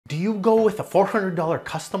Do you go with a $400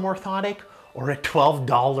 custom orthotic or a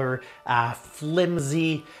 $12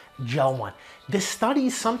 flimsy gel one? The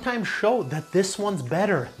studies sometimes show that this one's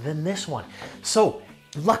better than this one. So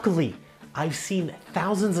luckily, I've seen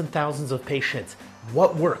thousands and thousands of patients.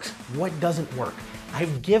 What works, what doesn't work.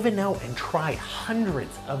 I've given out and tried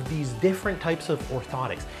hundreds of these different types of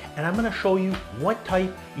orthotics, and I'm gonna show you what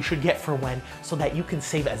type you should get for when, so that you can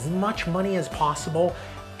save as much money as possible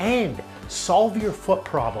and solve your foot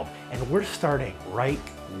problem. And we're starting right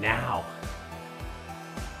now.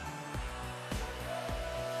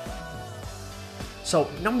 So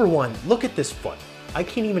number one, look at this foot. I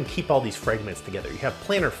can't even keep all these fragments together. You have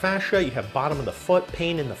plantar fascia, you have bottom of the foot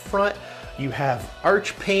pain in the front, you have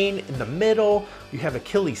arch pain in the middle, you have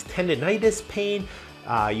Achilles tendonitis pain,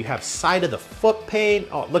 you have side of the foot pain.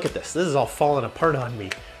 Oh, look at this. This is all falling apart on me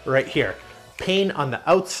right here. Pain on the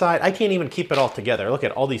outside. I can't even keep it all together. Look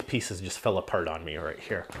at all these pieces just fell apart on me right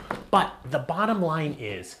here. But the bottom line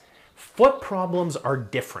is, foot problems are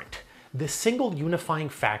different. The single unifying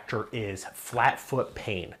factor is flat foot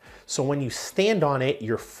pain. So when you stand on it,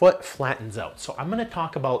 your foot flattens out. So I'm gonna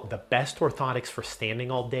talk about the best orthotics for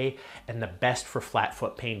standing all day and the best for flat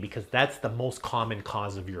foot pain, because that's the most common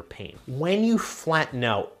cause of your pain. When you flatten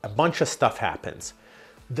out, a bunch of stuff happens.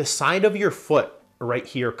 The side of your foot right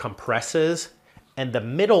here compresses, and the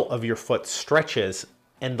middle of your foot stretches,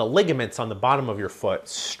 and the ligaments on the bottom of your foot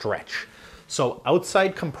stretch. So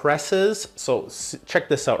outside compresses, so check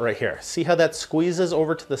this out right here. See how that squeezes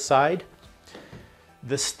over to the side?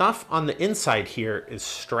 The stuff on the inside here is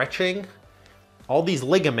stretching. All these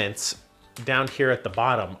ligaments down here at the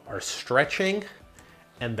bottom are stretching,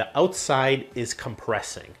 and the outside is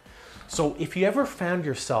compressing. So if you ever found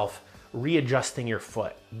yourself readjusting your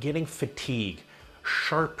foot, getting fatigue,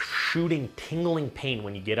 sharp shooting tingling pain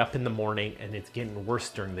when you get up in the morning and it's getting worse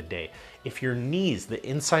during the day, if your knees, the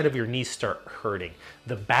inside of your knees start hurting,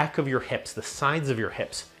 the back of your hips, the sides of your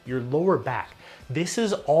hips, your lower back, this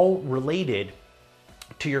is all related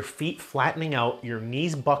to your feet flattening out, your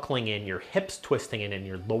knees buckling in, your hips twisting in, and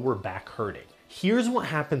your lower back hurting. Here's what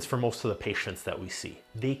happens for most of the patients that we see.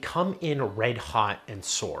 They come in red hot and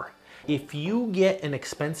sore. If you get an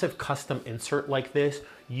expensive custom insert like this,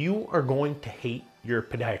 you are going to hate your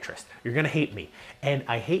podiatrist. You're gonna hate me. And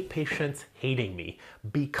I hate patients hating me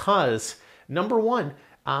because, number one,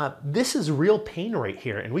 this is real pain right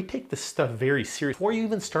here, and we take this stuff very serious. Before you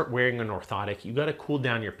even start wearing an orthotic, you gotta cool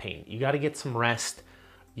down your pain. You gotta get some rest.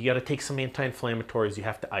 You gotta take some anti-inflammatories, you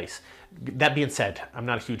have to ice. That being said, I'm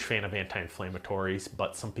not a huge fan of anti-inflammatories,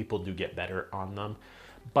 but some people do get better on them.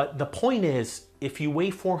 But the point is, if you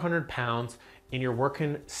weigh 400 pounds and you're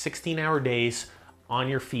working 16-hour days on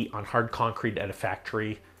your feet on hard concrete at a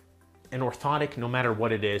factory, an orthotic, no matter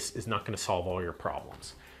what it is not gonna solve all your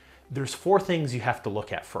problems. There's 4 things you have to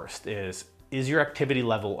look at first. Is your activity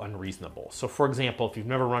level unreasonable? So for example, if you've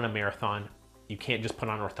never run a marathon, you can't just put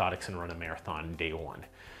on orthotics and run a marathon day 1.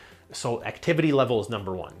 So activity level is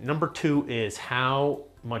number 1. Number 2 is how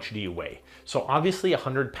much do you weigh? So obviously a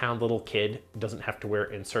 100-pound little kid doesn't have to wear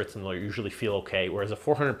inserts and they'll usually feel okay, whereas a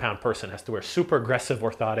 400-pound person has to wear super aggressive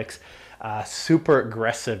orthotics, super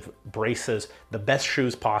aggressive braces, the best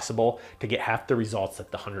shoes possible to get half the results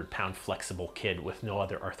that the 100-pound flexible kid with no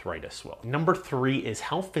other arthritis will. Number 3 is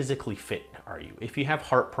how physically fit are you? If you have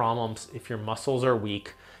heart problems, if your muscles are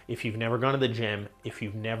weak, if you've never gone to the gym, if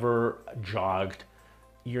you've never jogged,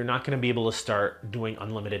 you're not going to be able to start doing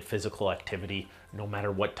unlimited physical activity no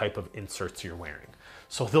matter what type of inserts you're wearing.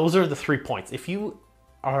 So those are the 3 points. If you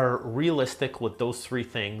are realistic with those 3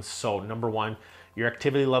 things, so number 1, your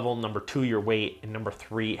activity level, number 2, your weight, and number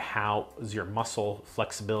 3, how is your muscle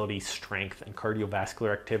flexibility, strength, and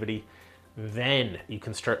cardiovascular activity, then you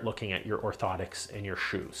can start looking at your orthotics and your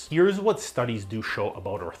shoes. Here's what studies do show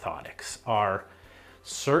about orthotics are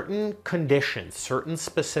certain conditions, certain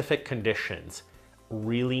specific conditions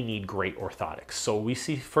really need great orthotics. So we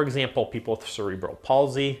see, for example, people with cerebral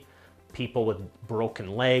palsy, people with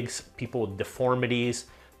broken legs, people with deformities,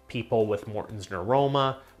 people with Morton's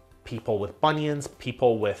neuroma, people with bunions,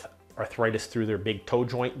 people with arthritis through their big toe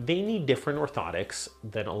joint. They need different orthotics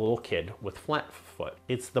than a little kid with flat foot.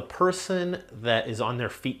 It's the person that is on their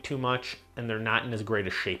feet too much and they're not in as great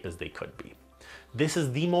a shape as they could be. This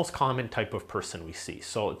is the most common type of person we see.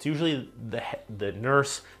 So it's usually the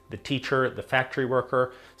nurse, the teacher, the factory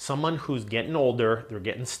worker, someone who's getting older, they're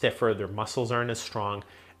getting stiffer, their muscles aren't as strong,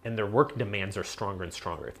 and their work demands are stronger and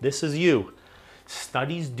stronger. If this is you,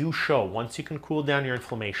 studies do show once you can cool down your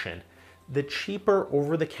inflammation, the cheaper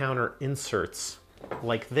over-the-counter inserts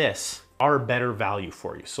like this are better value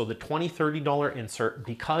for you. So the $20, $30 insert,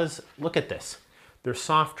 because look at this. They're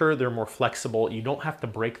softer, they're more flexible. You don't have to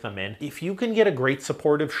break them in. If you can get a great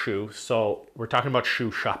supportive shoe, so we're talking about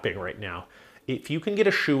shoe shopping right now. If you can get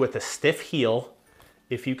a shoe with a stiff heel,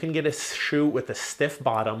 if you can get a shoe with a stiff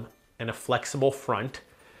bottom and a flexible front,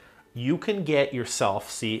 you can get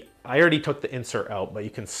yourself, see, I already took the insert out, but you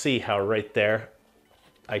can see how right there,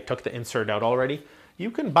 I took the insert out already.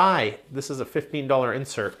 You can buy, this is a $15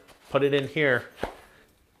 insert, put it in here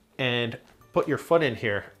and put your foot in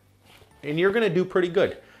here and you're gonna do pretty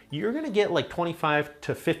good. You're gonna get like 25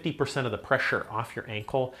 to 50% of the pressure off your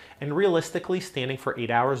ankle, and realistically, standing for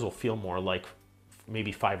 8 hours will feel more like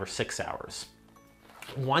maybe 5 or 6 hours.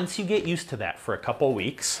 Once you get used to that for a couple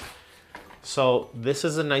weeks, so this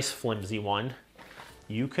is a nice flimsy one,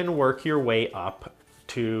 you can work your way up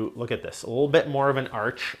to, look at this, a little bit more of an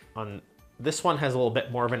arch. On this one has a little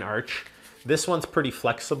bit more of an arch. This one's pretty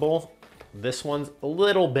flexible. This one's a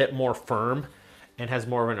little bit more firm and has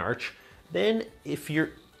more of an arch. Then if you're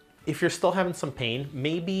still having some pain,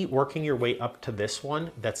 maybe working your way up to this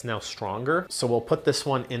one that's now stronger. So we'll put this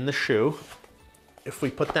one in the shoe. If we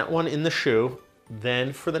put that one in the shoe,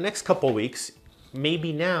 then for the next couple weeks,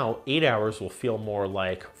 maybe now 8 hours will feel more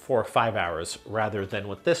like 4 or 5 hours rather than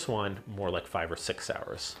with this one, more like 5 or 6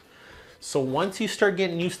 hours. So once you start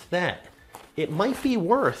getting used to that, it might be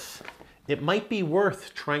worth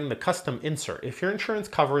trying the custom insert. If your insurance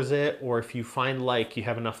covers it, or if you find like you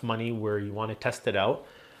have enough money where you want to test it out,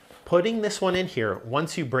 putting this one in here,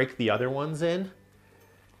 once you break the other ones in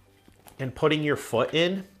and putting your foot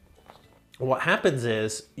in, what happens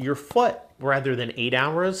is your foot, rather than 8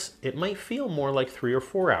 hours, it might feel more like 3 or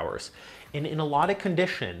 4 hours. And in a lot of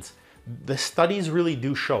conditions, the studies really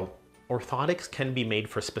do show orthotics can be made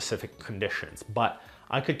for specific conditions, but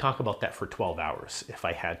I could talk about that for 12 hours if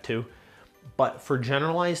I had to. But for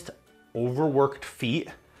generalized overworked feet,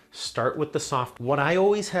 start with the soft. What I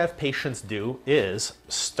always have patients do is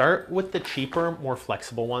start with the cheaper, more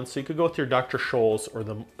flexible ones. So you could go with your Dr. Scholl's or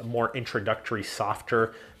the more introductory,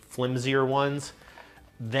 softer, flimsier ones.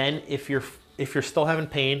 Then if you're still having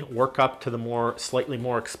pain, work up to the slightly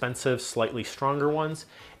more expensive, slightly stronger ones.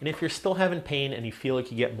 And if you're still having pain and you feel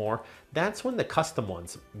like you get more, that's when the custom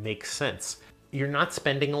ones make sense. You're not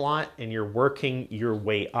spending a lot and you're working your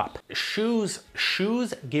way up. Shoes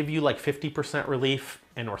give you like 50% relief,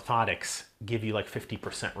 and orthotics give you like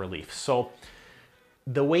 50% relief. So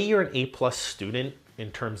the way you're an A+ student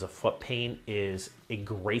in terms of foot pain is a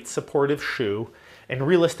great supportive shoe. And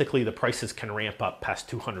realistically, the prices can ramp up past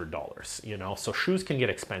 $200, you know? So shoes can get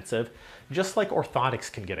expensive, just like orthotics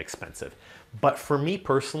can get expensive. But for me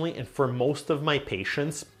personally, and for most of my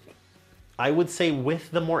patients, I would say with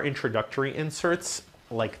the more introductory inserts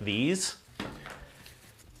like these,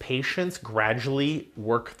 patients gradually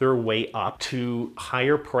work their way up to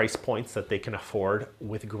higher price points that they can afford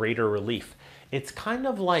with greater relief. It's kind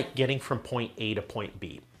of like getting from point A to point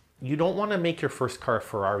B. You don't want to make your first car a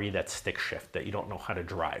Ferrari that's stick shift, that you don't know how to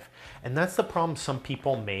drive. And that's the problem some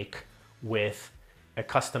people make with a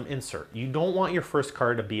custom insert. You don't want your first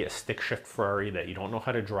car to be a stick shift Ferrari that you don't know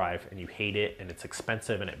how to drive and you hate it and it's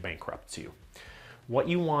expensive and it bankrupts you. What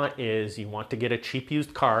you want is you want to get a cheap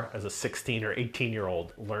used car as a 16 or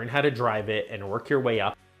 18-year-old, learn how to drive it and work your way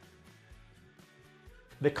up.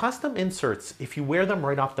 The custom inserts, if you wear them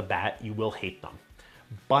right off the bat, you will hate them.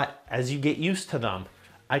 But as you get used to them,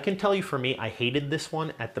 I can tell you for me, I hated this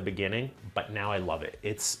one at the beginning, but now I love it.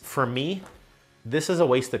 It's, for me, this is a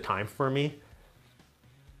waste of time for me,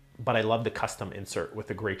 but I love the custom insert with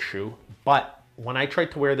a great shoe. But when I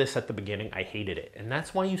tried to wear this at the beginning, I hated it. And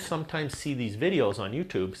that's why you sometimes see these videos on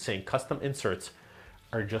YouTube saying custom inserts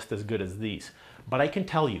are just as good as these. But I can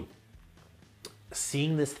tell you,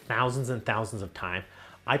 seeing this thousands and thousands of times,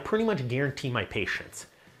 I pretty much guarantee my patients,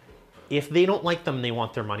 if they don't like them, they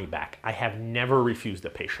want their money back. I have never refused a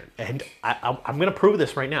patient. And I'm gonna prove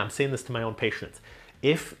this right now. I'm saying this to my own patients.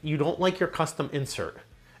 If you don't like your custom insert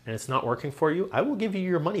and it's not working for you, I will give you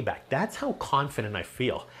your money back. That's how confident I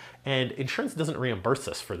feel. And insurance doesn't reimburse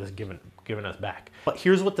us for this giving us back. But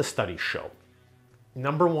here's what the studies show.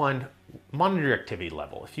 Number one, monitor your activity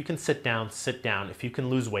level. If you can sit down, sit down. If you can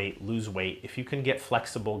lose weight, lose weight. If you can get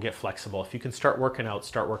flexible, get flexible. If you can start working out,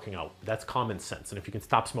 start working out. That's common sense. And if you can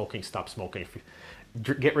stop smoking, stop smoking. If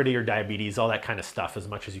you get rid of your diabetes, all that kind of stuff as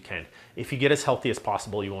much as you can. If you get as healthy as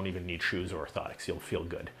possible, you won't even need shoes or orthotics. You'll feel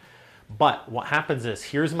good. But what happens is,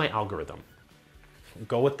 here's my algorithm.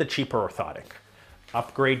 Go with the cheaper orthotic.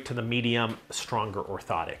 Upgrade to the medium, stronger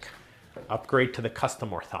orthotic. Upgrade to the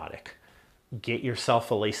custom orthotic. Get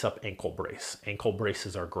yourself a lace-up ankle brace. Ankle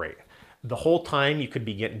braces are great. The whole time you could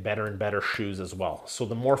be getting better and better shoes as well. So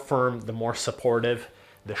the more firm, the more supportive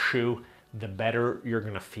the shoe, the better you're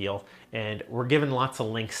gonna feel. And we're giving lots of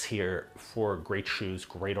links here for great shoes,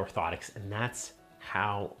 great orthotics, and that's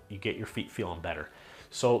how you get your feet feeling better.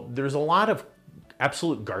 So there's a lot of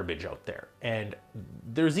absolute garbage out there. And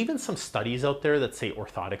there's even some studies out there that say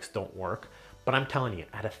orthotics don't work. But I'm telling you,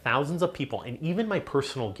 out of thousands of people, and even my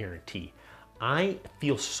personal guarantee, I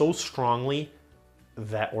feel so strongly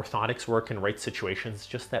that orthotics work in right situations,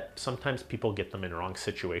 just that sometimes people get them in wrong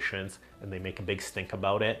situations and they make a big stink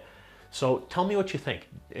about it. So tell me what you think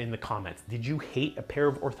in the comments. Did you hate a pair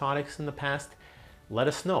of orthotics in the past? Let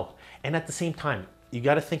us know. And at the same time, you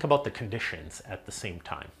got to think about the conditions at the same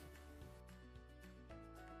time.